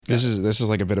This is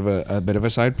like a bit of a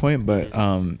side point, but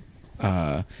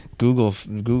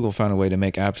Google found a way to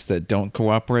make apps that don't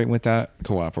cooperate with that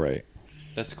cooperate.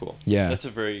 That's cool. Yeah. That's a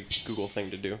very Google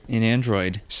thing to do. In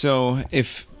Android. So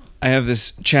if I have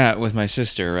this chat with my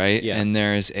sister, right? Yeah. And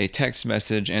there's a text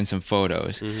message and some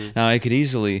photos. Mm-hmm. Now I could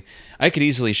easily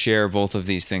share both of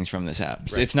these things from this app.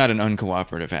 Right. It's not an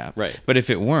uncooperative app. Right. But if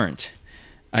it weren't,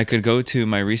 I could go to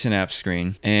my recent app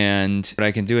screen, and what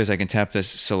I can do is I can tap this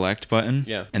select button,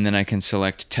 Yeah. and then I can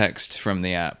select text from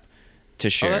the app to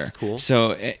share. Oh, that's cool.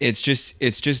 So it's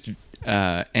just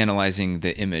analyzing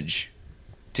the image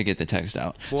to get the text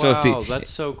out. Wow, So that's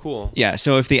so cool. yeah,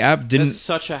 so if the app didn't, That's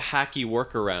such a hacky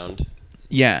workaround,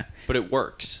 yeah, but it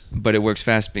works. but it works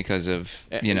fast because of,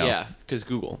 Yeah, because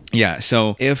Google. Yeah,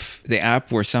 so if the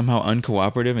app were somehow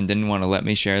uncooperative and didn't want to let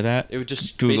me share that, It would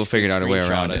just Google basically figured out a way screenshot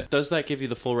around it. Does that give you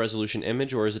the full resolution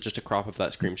image, or is it just a crop of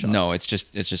that screenshot? No, it's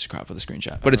just a crop of the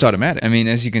screenshot. But it's automatic. I mean,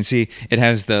 as you can see, it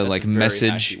has the That's like a very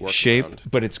message hacky workaround. shape,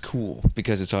 but it's cool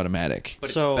because it's automatic. But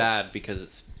So- it's bad because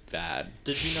it's bad.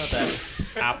 Did you know that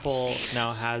Apple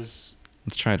now has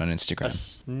Let's try it on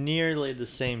Instagram. nearly the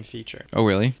same feature? Oh,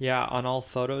 really? Yeah, on all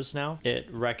photos now, it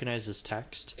recognizes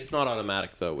text. It's not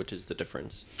automatic though, which is the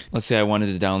difference. Let's say I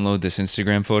wanted to download this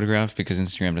Instagram photograph because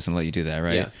Instagram doesn't let you do that,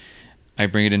 right? Yeah. I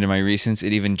bring it into my recents.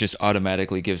 It even just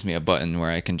automatically gives me a button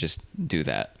where I can just do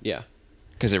that Yeah.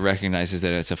 because it recognizes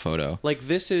that it's a photo. Like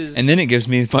this is. And then it gives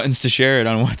me buttons to share it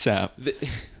on WhatsApp.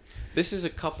 This is a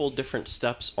couple different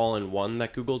steps all in one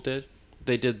that Google did.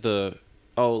 They did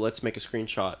let's make a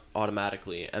screenshot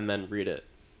automatically and then read it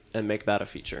and make that a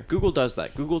feature. Google does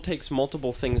that. Google takes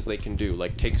multiple things they can do,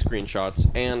 like take screenshots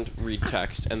and read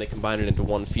text, and they combine it into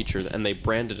one feature, and they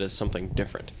brand it as something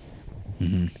different,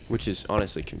 which is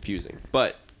honestly confusing,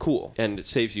 but cool, and it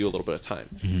saves you a little bit of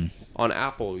time. On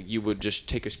Apple, you would just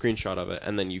take a screenshot of it,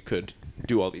 and then you could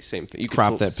do all these same things. You could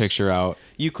Crop that picture out.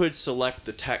 You could select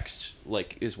the text,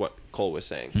 like is what Cole was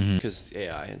saying, because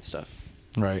AI and stuff.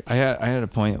 Right. I had a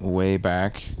point way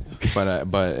back, but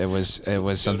it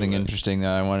was something interesting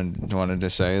that I wanted to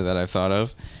say that I thought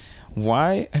of.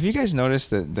 Why have you guys noticed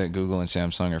that Google and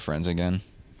Samsung are friends again?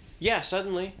 Yeah,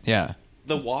 suddenly Yeah.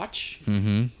 the watch,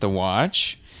 The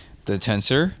watch, the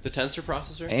Tensor, the Tensor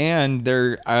processor. and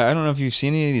I don't know if you've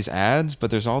seen any of these ads,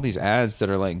 but there's all these ads that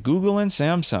are like Google and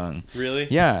Samsung. Really?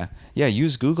 Yeah.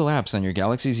 Use Google Apps on your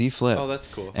Galaxy Z Flip. Oh, that's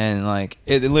cool. And like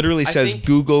it literally says think-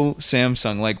 Google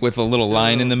Samsung, like with a little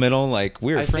line in the middle, like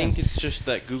we're I friends. think it's just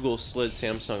that Google slid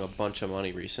Samsung a bunch of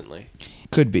money recently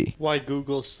Could be. Why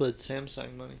Google slid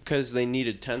Samsung money? because they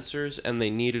needed tensors and they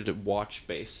needed a watch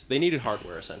base. They needed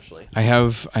hardware essentially. I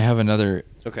have another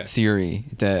Okay. theory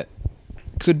that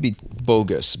could be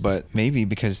bogus, but maybe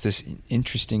because this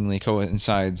interestingly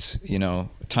coincides,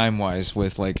 time-wise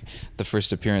with like the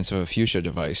first appearance of a Fuchsia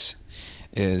device,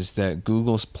 is that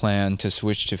Google's plan to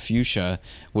switch to Fuchsia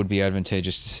would be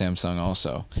advantageous to Samsung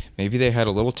also. Maybe they had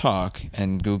a little talk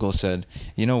and Google said,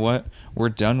 you know what, we're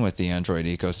done with the Android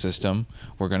ecosystem.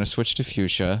 We're going to switch to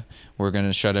Fuchsia. We're going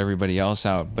to shut everybody else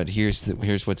out, but here's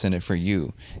what's in it for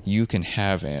you. You can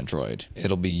have Android.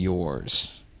 It'll be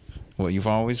yours. What you've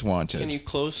always wanted. Can you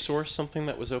close source something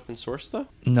that was open source though?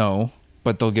 No,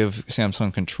 but they'll give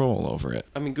Samsung control over it.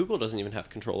 I mean, Google doesn't even have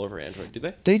control over Android, do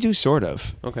they? They do sort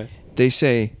of. Okay. They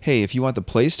say, hey, if you want the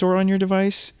Play Store on your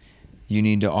device, you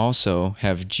need to also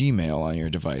have Gmail on your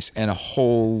device and a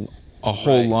whole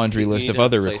Right. laundry You list need of to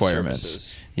other play requirements.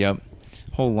 services. Yep.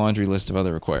 Whole laundry list of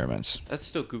other requirements. That's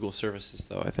still Google services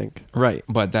though, I think. Right,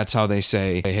 but that's how they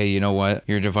say, hey, you know what?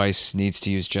 Your device needs to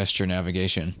use gesture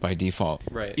navigation by default.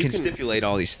 Right. You can stipulate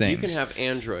all these things. You can have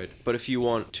Android, but if you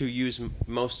want to use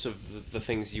most of the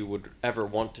things you would ever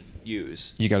want to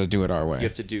use, You got to do it our way. you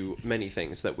have to do many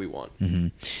things that we want.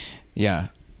 Yeah.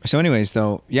 So anyways,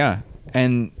 though, yeah.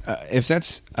 And if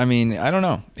that's, I don't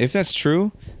know. If that's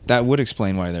true, that would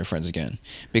explain why they're friends again.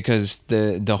 Because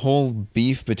the whole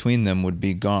beef between them would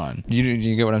be gone.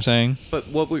 You get what I'm saying? But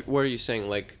what are you saying?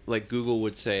 Like Google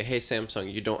would say, "Hey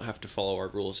Samsung, you don't have to follow our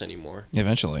rules anymore."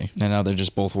 Eventually. And now they're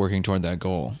just both working toward that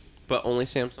goal. But only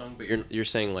Samsung. But you're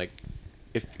saying like,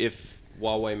 if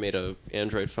Huawei made a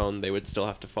Android phone, they would still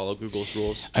have to follow Google's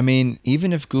rules. I mean,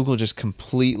 even if Google just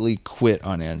completely quit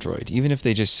on Android, even if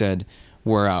they just said,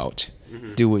 we're out,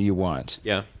 do what you want.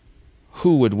 Yeah.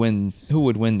 Who would win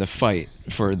the fight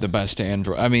for the best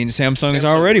Android? I mean, Samsung is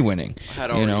already winning.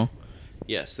 You know?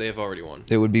 Yes, they have already won.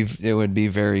 It would be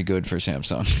very good for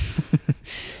Samsung.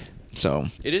 So,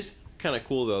 It is kind of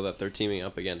cool though that they're teaming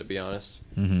up again. To be honest,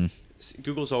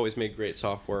 Google's always made great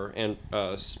software, and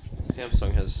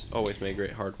Samsung has always made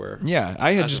great hardware. Yeah,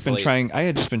 I had As just of been late. trying. I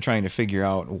had just been trying to figure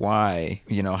out why,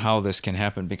 how this can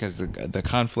happen, because the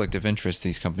conflict of interest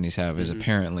these companies have is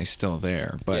apparently still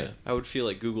there. But yeah, I would feel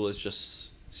like Google is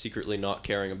just secretly not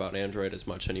caring about Android as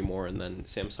much anymore, and then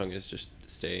Samsung is just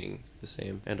staying the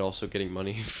same and also getting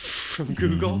money from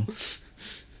Google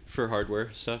for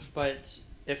hardware stuff. But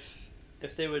if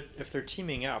they're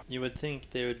teaming up, you would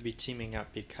think they would be teaming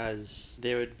up because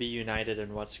they would be united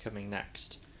in what's coming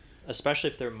next, especially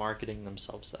if they're marketing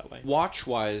themselves that way.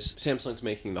 Watch-wise, Samsung's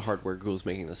making the hardware, Google's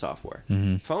making the software.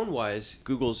 Phone-wise,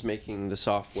 Google's making the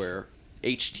software,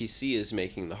 HTC is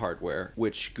making the hardware,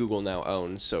 which Google now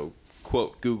owns, so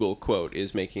quote, Google, quote,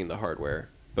 is making the hardware.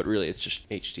 But really, it's just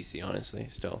HTC, honestly,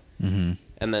 still. Mhm.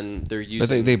 And then they're using...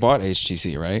 But they bought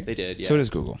HTC, right? They did, yeah. So does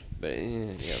Google. But,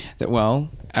 yeah. Well,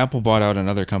 Apple bought out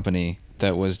another company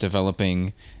that was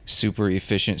developing super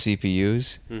efficient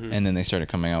CPUs, and then they started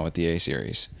coming out with the A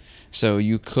series. So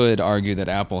you could argue that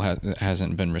Apple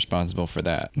hasn't been responsible for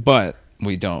that. But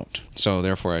we don't. So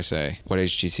therefore I say, what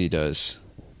HTC does,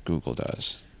 Google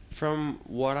does. From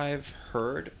what I've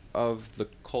heard of the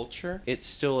culture, it's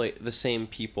still the same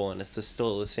people, and it's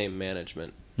still the same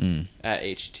management at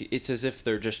HTC. It's as if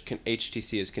they're just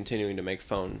HTC is continuing to make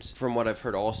phones. From what I've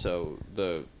heard, also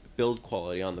the build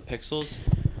quality on the Pixels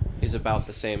is about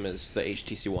the same as the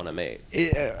HTC One M8.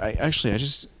 I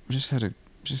just had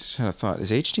a thought. Is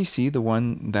HTC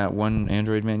that one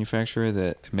Android manufacturer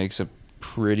that makes a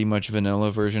pretty much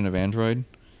vanilla version of Android?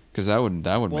 Because that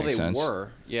would make sense. Well, they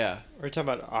were, yeah. Are you talking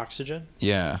about Oxygen?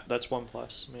 Yeah. That's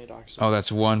OnePlus made Oxygen. Oh,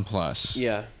 that's OnePlus.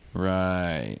 Yeah.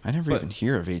 Right. I never even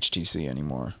hear of HTC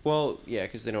anymore. Well, yeah,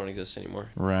 because they don't exist anymore.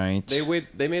 Right.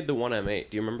 They made the One M8.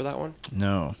 Do you remember that one?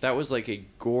 No. That was like a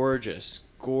gorgeous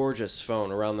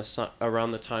phone around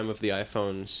the time of the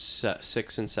iPhone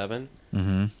 6 and 7.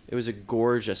 Mm-hmm. It was a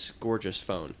gorgeous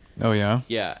phone. Oh, yeah?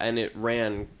 Yeah, and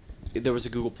there was a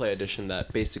Google Play edition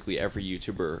that basically every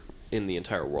YouTuber in the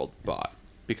entire world bought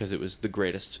because it was the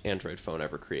greatest Android phone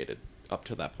ever created up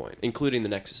to that point, including the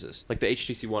Nexuses. Like the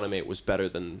HTC One M8 was better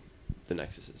than the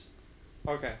Nexuses.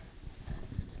 Okay.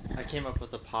 I came up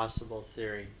with a possible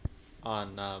theory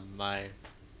on my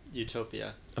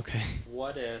Utopia. Okay.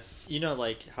 What if,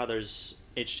 like how there's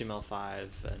HTML5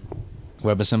 and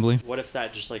WebAssembly? what if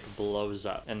that just like blows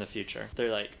up in the future?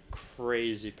 They're like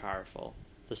crazy powerful,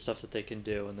 the stuff that they can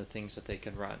do and the things that they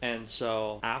can run. And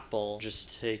so Apple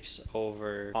just takes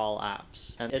over all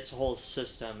apps and its whole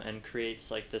system and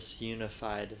creates like this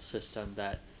unified system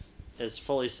that is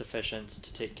fully sufficient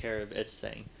to take care of its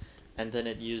thing. And then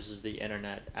it uses the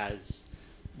internet as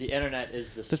the internet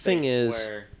is the space thing is,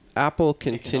 where Apple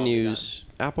can all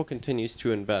be continues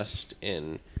to invest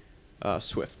in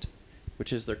Swift,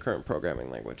 which is their current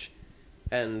programming language.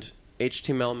 And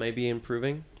HTML may be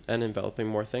improving and enveloping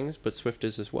more things, but Swift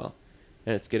is as well.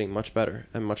 And it's getting much better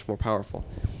and much more powerful.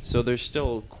 So there's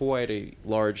still quite a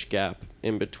large gap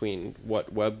in between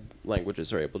what web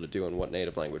languages are able to do and what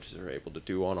native languages are able to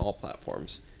do on all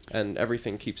platforms. And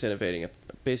everything keeps innovating at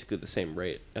basically the same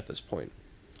rate at this point.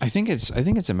 I think it's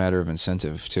a matter of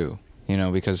incentive too,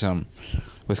 because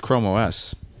with Chrome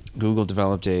OS, Google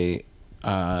developed a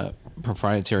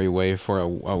proprietary way for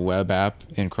a web app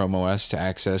in Chrome OS to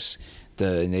access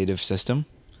the native system.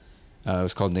 It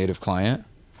was called Native Client.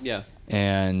 Yeah.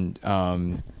 And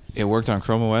it worked on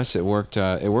Chrome OS. It worked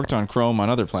on Chrome on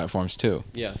other platforms too.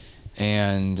 Yeah.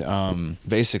 And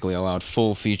basically allowed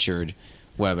full-featured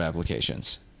web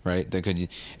applications. Right? They could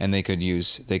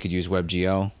use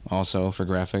WebGL also for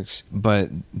graphics, but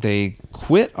they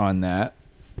quit on that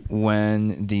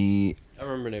when I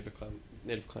remember Native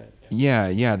Client.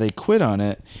 Yeah, they quit on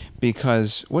it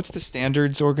because what's the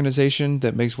standards organization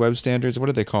that makes web standards? What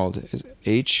are they called?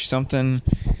 H something?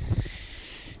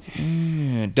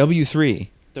 W3.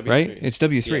 Right? It's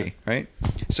W3, yeah. Right?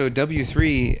 So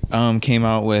W3 came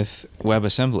out with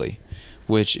WebAssembly,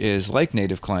 which is like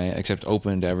Native Client except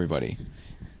open to everybody.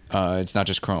 It's not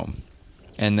just Chrome.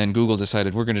 And then Google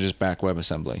decided we're going to just back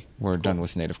WebAssembly. We're done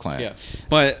with Native Client. Yeah.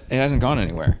 But it hasn't gone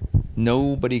anywhere.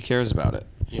 Nobody cares about it.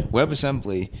 Yeah.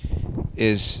 WebAssembly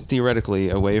is theoretically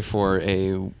a way for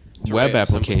a web write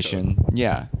application, assembly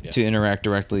yeah, to interact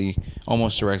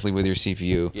almost directly with your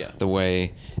CPU, Yeah. the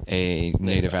way a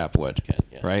native app would, can,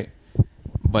 yeah. right?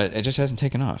 But it just hasn't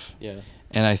taken off. Yeah.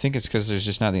 And I think it's because there's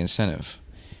just not the incentive.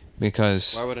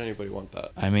 Because Why would anybody want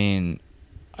that? I mean,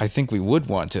 I think we would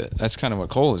want to. That's kind of what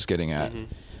Cole is getting at. Mhm.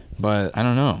 But I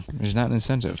don't know. There's not an The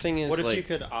incentive. thing is, what if like, you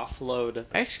could offload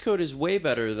Xcode is way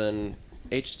better than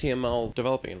HTML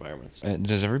developing environments.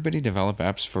 Does everybody develop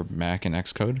apps for Mac and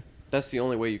Xcode? That's the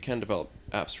only way you can develop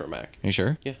apps for Mac. Are you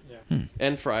sure? Yeah. Yeah.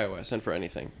 And for iOS and for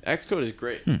anything. Xcode is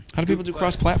great. How do people do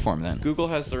cross-platform then? Google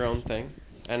has their own thing,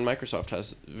 and Microsoft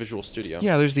has Visual Studio.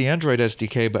 Yeah, there's the Android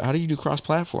SDK, but how do you do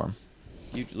cross-platform?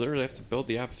 You literally have to build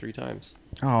the app 3 times.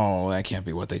 Oh, that can't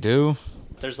be what they do.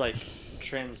 There's like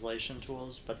translation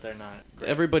tools, but they're not great.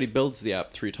 Everybody builds the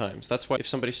app 3 times. That's why if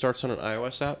somebody starts on an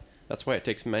iOS app, that's why it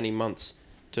takes many months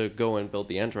to go and build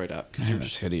the Android app, because Man, you're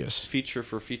that's just hideous. feature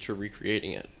for feature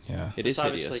recreating it. Yeah. It It's is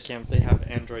obviously hideous. They have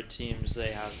Android teams,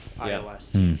 they have Yeah.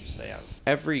 iOS teams, they have.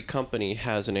 Every company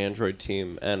has an Android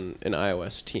team and an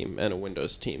iOS team and a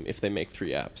Windows team if they make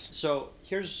 3 apps. So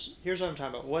here's what I'm talking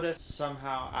about. What if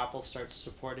somehow Apple starts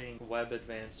supporting web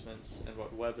advancements and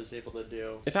what web is able to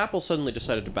do? If Apple suddenly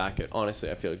decided to back it,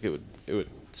 honestly, I feel like it would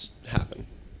happen.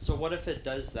 So what if it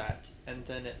does that and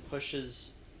then it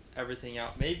pushes everything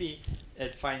out? Maybe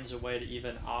it finds a way to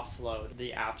even offload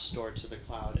the app store to the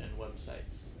cloud and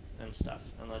websites and stuff,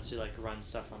 and lets you like run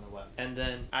stuff on the web. And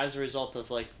then as a result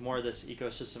of like more of this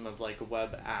ecosystem of like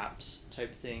web apps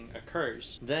type thing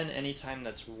occurs, then anytime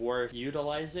that's worth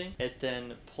utilizing, it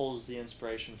then pulls the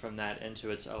inspiration from that into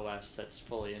its OS that's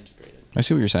fully integrated. I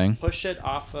see what you're saying. Push it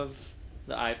off of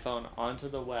the iPhone onto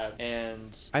the web,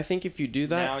 and I think if you do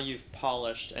that, now you've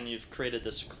polished and you've created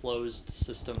this closed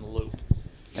system loop.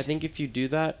 I think if you do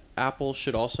that, Apple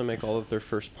should also make all of their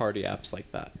first party apps like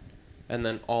that. And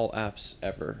then all apps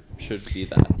ever should be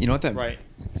that. You know what that... Right.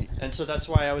 And so that's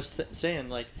why I was saying,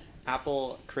 like,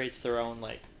 Apple creates their own,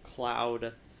 like,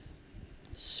 cloud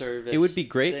service. It would be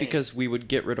great thing. because we would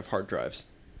get rid of hard drives.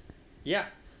 Yeah.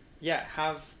 Yeah,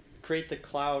 create the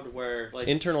cloud where, like...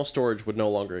 Internal storage would no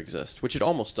longer exist, which it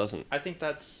almost doesn't. I think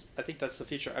that's the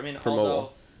future. I mean, For although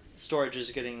mobile. storage is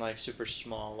getting like super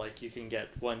small, like you can get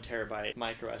 1 terabyte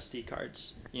micro SD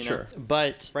cards, you know. Sure.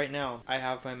 But right now I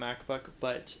have my MacBook,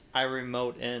 but I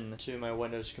remote in to my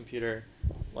Windows computer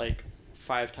like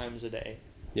 5 times a day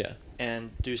Yeah.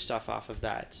 and do stuff off of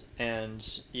that, and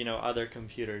you know, other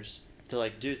computers to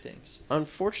like do things.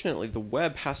 Unfortunately, the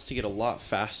web has to get a lot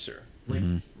faster.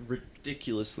 Mhm.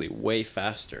 Ridiculously way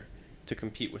faster to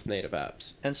compete with native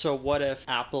apps. And so what if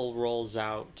Apple rolls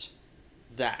out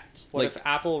that? What Like, if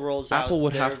Apple rolls Apple out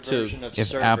would their have to- version of If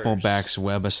servers? Apple backs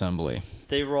WebAssembly.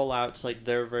 They roll out like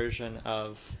their version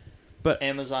of But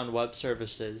Amazon Web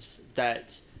Services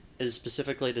that is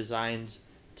specifically designed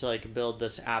to like build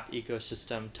this app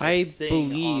ecosystem type I thing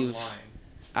believe online.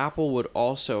 Apple would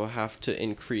also have to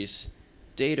increase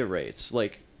data rates,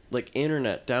 like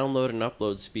internet download and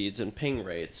upload speeds and ping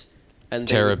rates, and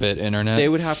Terabit internet. They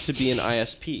would have to be an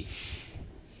ISP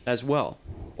as well.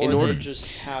 Or in they order,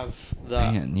 just have the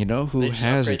Man, you know who they just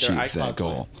has upgrade their achieved that iCloud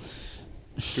goal?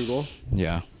 Google,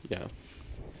 Yeah. yeah.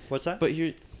 what's that? But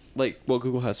here,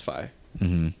 Google has Fi.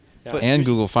 Mm-hmm. Yeah. but And here's-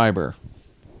 Google Fiber.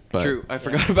 But True, I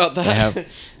forgot about that.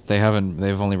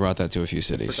 they've only brought that to a few I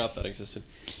cities. forgot that existed.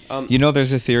 You know,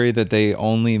 there's a theory that they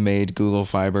only made Google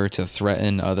Fiber to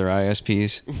threaten other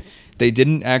ISPs. They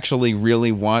didn't actually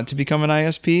really want to become an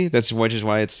ISP. Which is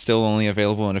why it's still only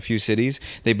available in a few cities.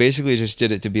 They basically just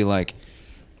did it to be like,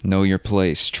 know your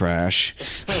place, trash.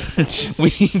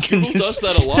 We can Google does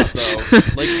that a lot,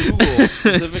 though. Like, Google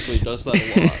specifically does that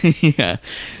a lot.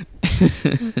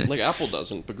 Yeah. Like, Apple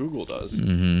doesn't, but Google does.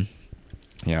 Mm-hmm.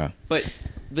 Yeah. But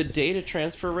the data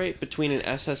transfer rate between an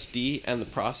SSD and the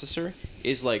processor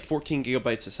is like 14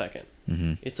 gigabytes a second.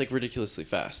 Mm-hmm. It's like ridiculously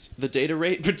fast. The data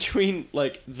rate between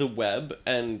like the web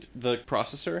and the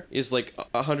processor is like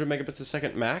 100 megabits a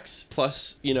second max.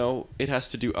 Plus, you know, it has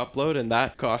to do upload, and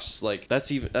that costs like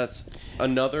that's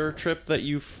another trip that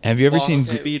you've Have you ever lost seen-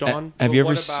 speed on. Have you ever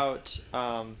What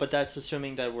about but that's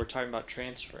assuming that we're talking about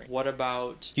transferring. What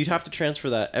about You'd have to transfer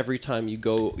that every time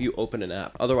you open an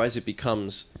app. Otherwise, it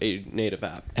becomes a native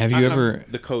app. Have you ever...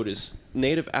 The code is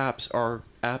native apps are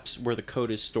apps where the code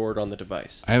is stored on the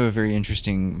device. I have a very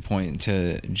interesting point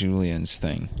to Julian's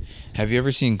thing. Have you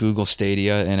ever seen Google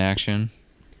Stadia in action?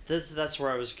 that's where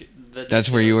I was That's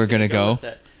where you were gonna go? with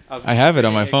it, of I have it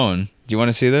on my creating- phone. Do you want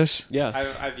to see this? Yeah.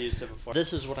 I've used it before.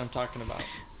 This is what I'm talking about.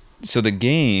 So the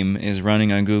game is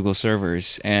running on Google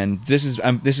servers, and this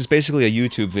is basically a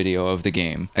YouTube video of the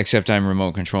game, except I'm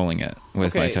remote controlling it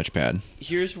with my Okay. touchpad.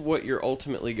 Here's what you're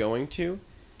ultimately going to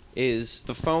is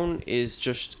the phone is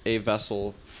just a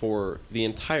vessel for the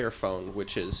entire phone,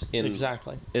 which is in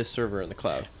Exactly. a server in the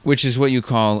cloud. Which is what you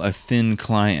call a thin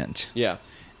client, Yeah.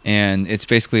 and it's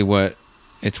basically what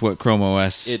Chrome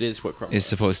OS It is what Chrome is OS.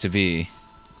 supposed to be.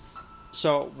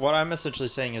 So what I'm essentially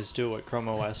saying is do what Chrome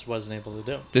OS wasn't able to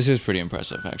do. This is pretty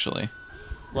impressive, actually.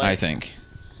 I think.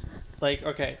 Like,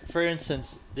 okay, for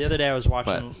instance, the other day I was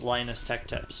watching But- Linus Tech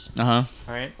Tips. Uh huh.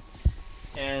 All right,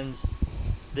 and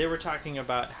They were talking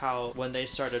about how when they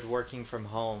started working from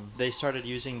home, they started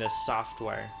using this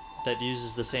software that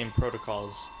uses the same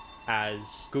protocols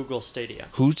as Google Stadia.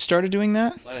 Who started doing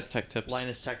that? Linus Tech Tips.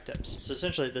 Linus Tech Tips. So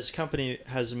essentially, this company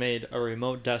has made a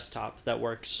remote desktop that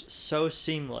works so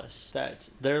seamless that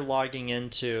they're logging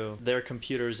into their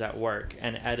computers at work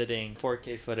and editing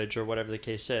 4K footage or whatever the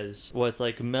case is with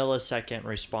like millisecond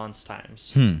response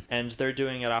times. And they're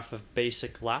doing it off of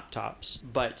basic laptops,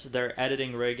 but their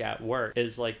editing rig at work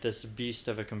is like this beast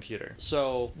of a computer.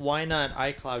 So why not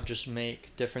iCloud just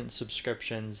make different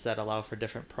subscriptions that allow for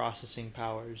different processing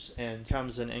powers? And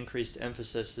comes an increased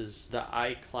emphasis is the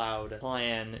iCloud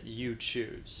plan you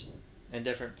choose. And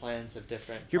different plans have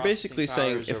different You're basically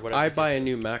saying powers or if whatever I the buy case a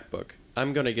new is. MacBook,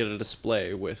 I'm going to get a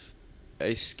display with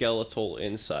a skeletal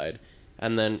inside,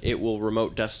 and then it will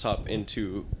remote desktop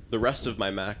into the rest of my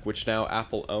Mac, which now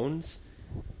Apple owns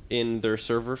in their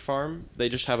server farm. They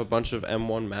just have a bunch of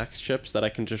M1 Max chips that I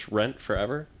can just rent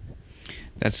forever.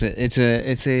 That's it. It's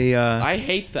a. I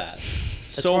hate that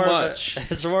It's so more of a- much.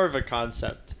 it's more of a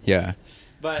concept. Yeah.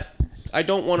 But I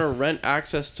don't want to rent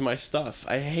access to my stuff.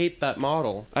 I hate that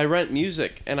model. I rent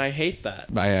music, and I hate that.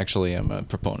 I actually am a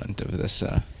proponent of this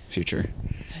future.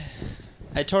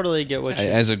 I totally get what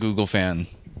As a Google fan,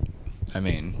 I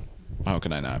mean, how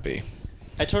can I not be?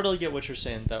 I totally get what you're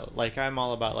saying though. Like I'm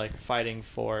all about like fighting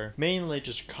for mainly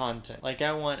just content. Like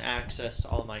I want access to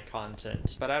all my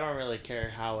content, but I don't really care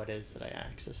how it is that I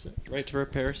access it. Right to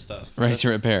repair stuff. Right That's to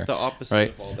repair. The opposite Right.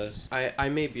 of all this. I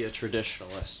may be a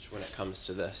traditionalist when it comes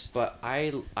to this, but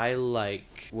I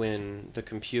like when the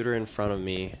computer in front of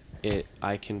me,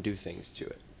 I can do things to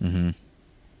it. Mm-hmm.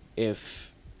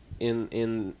 If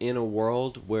in a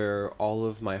world where all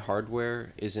of my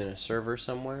hardware is in a server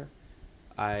somewhere,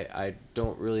 I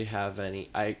don't really have any,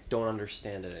 I don't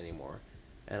understand it anymore,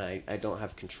 and I don't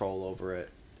have control over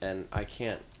it, and I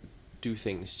can't do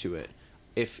things to it.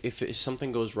 If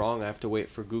something goes wrong, I have to wait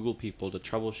for Google people to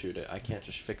troubleshoot it. I can't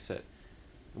just fix it.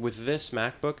 With this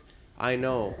MacBook, I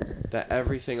know that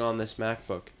everything on this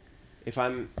MacBook, if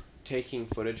I'm taking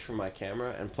footage from my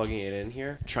camera and plugging it in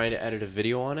here, trying to edit a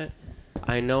video on it,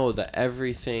 I know that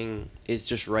everything is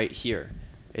just right here.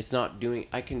 It's not doing,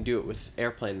 I can do it with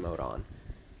airplane mode on,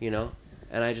 you know?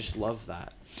 And I just love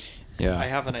that. Yeah. I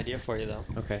have an idea for you though.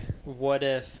 Okay. What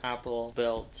if Apple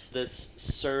built this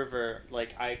server,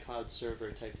 like iCloud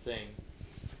server type thing,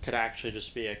 could actually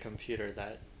just be a computer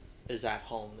that is at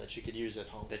home, that you could use at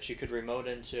home, that you could remote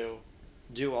into,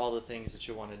 do all the things that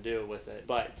you want to do with it,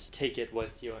 but take it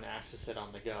with you and access it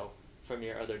on the go from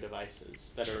your other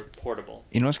devices that are portable.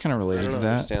 You know what's kind of I related don't to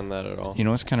that? understand that at all. You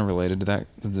know what's kind of related to that,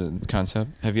 the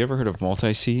concept? Have you ever heard of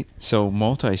multi-seat? So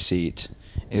multi-seat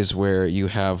is where you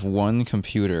have one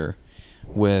computer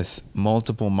with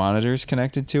multiple monitors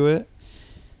connected to it,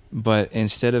 but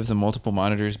instead of the multiple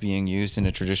monitors being used in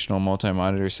a traditional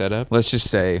multi-monitor setup, let's just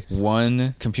say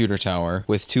one computer tower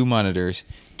with 2 monitors,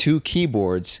 2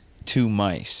 keyboards, 2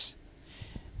 mice.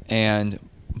 And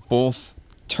both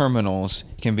terminals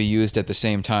can be used at the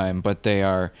same time, but they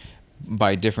are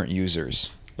by different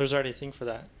users. There's already a thing for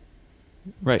that.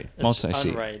 Right, It's multi-seat.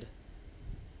 Unraid.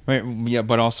 Right, yeah,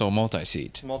 but also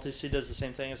multi-seat. Multi-seat does the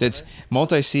same thing as It's Unraid?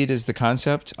 multi-seat is the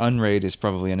concept. Unraid is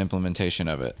probably an implementation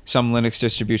of it. Some Linux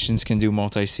distributions can do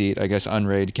multi-seat. I guess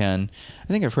Unraid can. I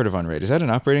think I've heard of Unraid. Is that an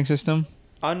operating system?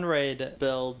 Unraid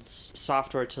builds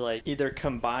software to like either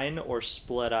combine or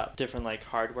split up different like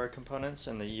hardware components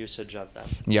and the usage of them.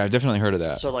 Yeah, I've definitely heard of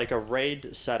that. So like a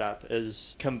RAID setup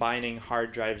is combining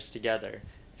hard drives together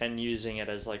and using it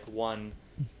as like one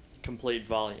complete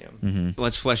volume. Mm-hmm.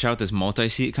 Let's flesh out this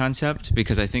multi-seat concept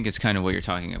because I think it's kind of what you're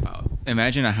talking about.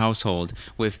 Imagine a household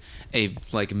with a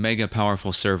like mega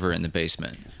powerful server in the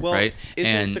basement, Well, right?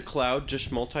 isn't the cloud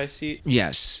just multi-seat?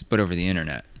 Yes, but over the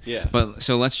internet. Yeah. But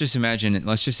so let's just imagine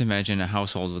a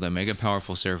household with a mega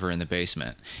powerful server in the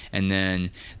basement, and then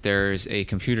there's a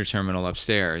computer terminal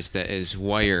upstairs that is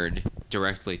wired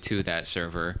directly to that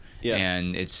server, Yeah.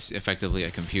 and it's effectively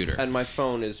a computer. And my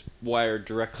phone is wired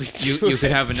directly to You could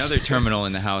it. have another terminal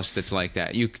in the house that's like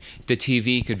that. The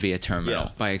TV could be a terminal. Yeah.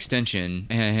 By extension,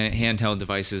 handheld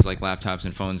devices like laptops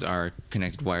and phones are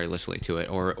connected wirelessly to it,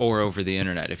 or over the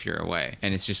internet if you're away,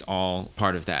 and it's just all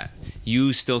part of that.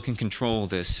 You still can control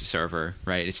this server,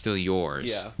 right? It's still yours.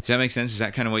 Yeah. Does that make sense? Is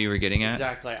that kind of what you were getting at?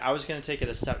 Exactly. I was going to take it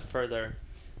a step further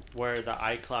where the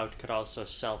iCloud could also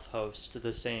self-host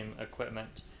the same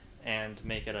equipment and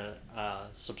make it a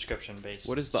subscription-based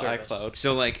What is the service. iCloud?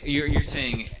 So like you're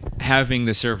saying having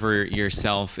the server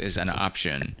yourself is an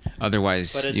option.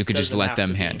 Otherwise, But it you could just doesn't let have them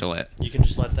to be. handle it. You can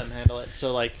just let them handle it.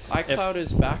 So like iCloud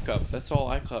is backup. That's all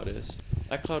iCloud is.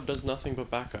 iCloud does nothing but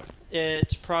backup.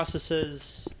 it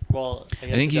processes Well, I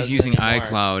think he's using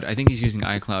iCloud. I think he's using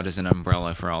iCloud as an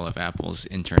umbrella for all of Apple's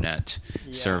internet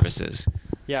Yeah. services.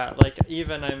 Yeah, like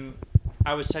even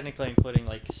I was technically including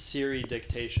like Siri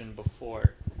dictation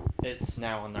before. It's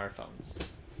now on our phones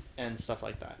and stuff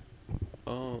like that.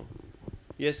 Oh.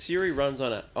 Yeah, Siri runs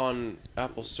on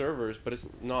Apple servers, but it's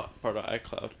not part of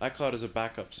iCloud. iCloud is a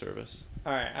backup service.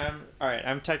 All right.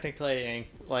 I'm technically,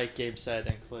 like Gabe said,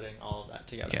 including all of that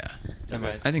together. Yeah. Am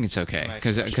I- I think it's okay my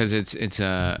because expression.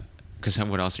 because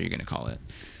what else are you gonna call it?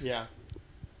 Yeah.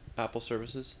 Apple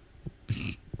services?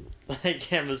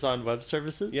 Like Amazon Web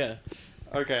Services. Yeah.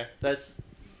 Okay,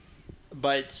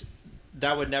 but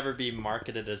that would never be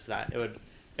marketed as that. It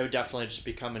would definitely just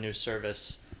become a new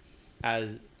service as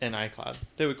in iCloud.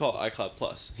 They would call it iCloud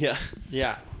Plus. Yeah.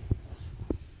 Yeah.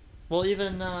 Well,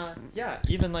 even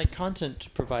like content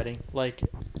providing, like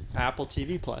Apple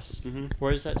TV Plus. Mhm.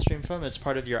 Where does that stream from? It's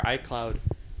part of your iCloud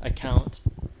account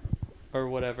or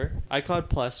whatever. iCloud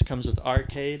Plus comes with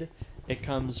Arcade. It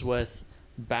comes with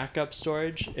backup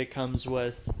storage. It comes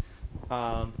with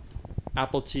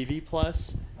Apple TV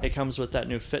Plus. It comes with that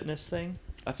new fitness thing.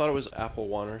 I thought it was Apple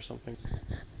One or something.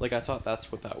 Like, I thought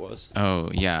that's what that was. Oh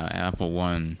yeah, Apple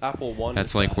One. Apple One.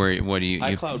 That's is like that. where what do you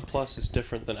iCloud Plus is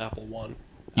different than Apple One.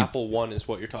 You- Apple One is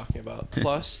what you're talking about.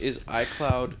 Plus is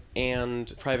iCloud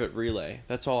and Private Relay.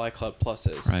 That's all iCloud Plus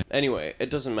is. Right. Anyway, it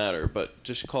doesn't matter, but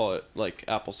just call it like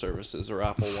Apple Services or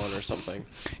Apple One or something.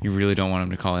 You really don't want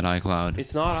them to call it iCloud.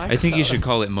 It's not iCloud. I think you should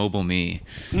call it Mobile Me.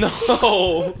 No.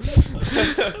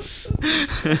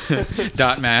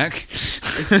 .Mac.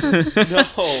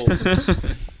 No.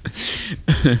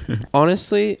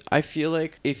 Honestly, I feel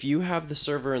like if you have the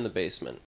server in the basement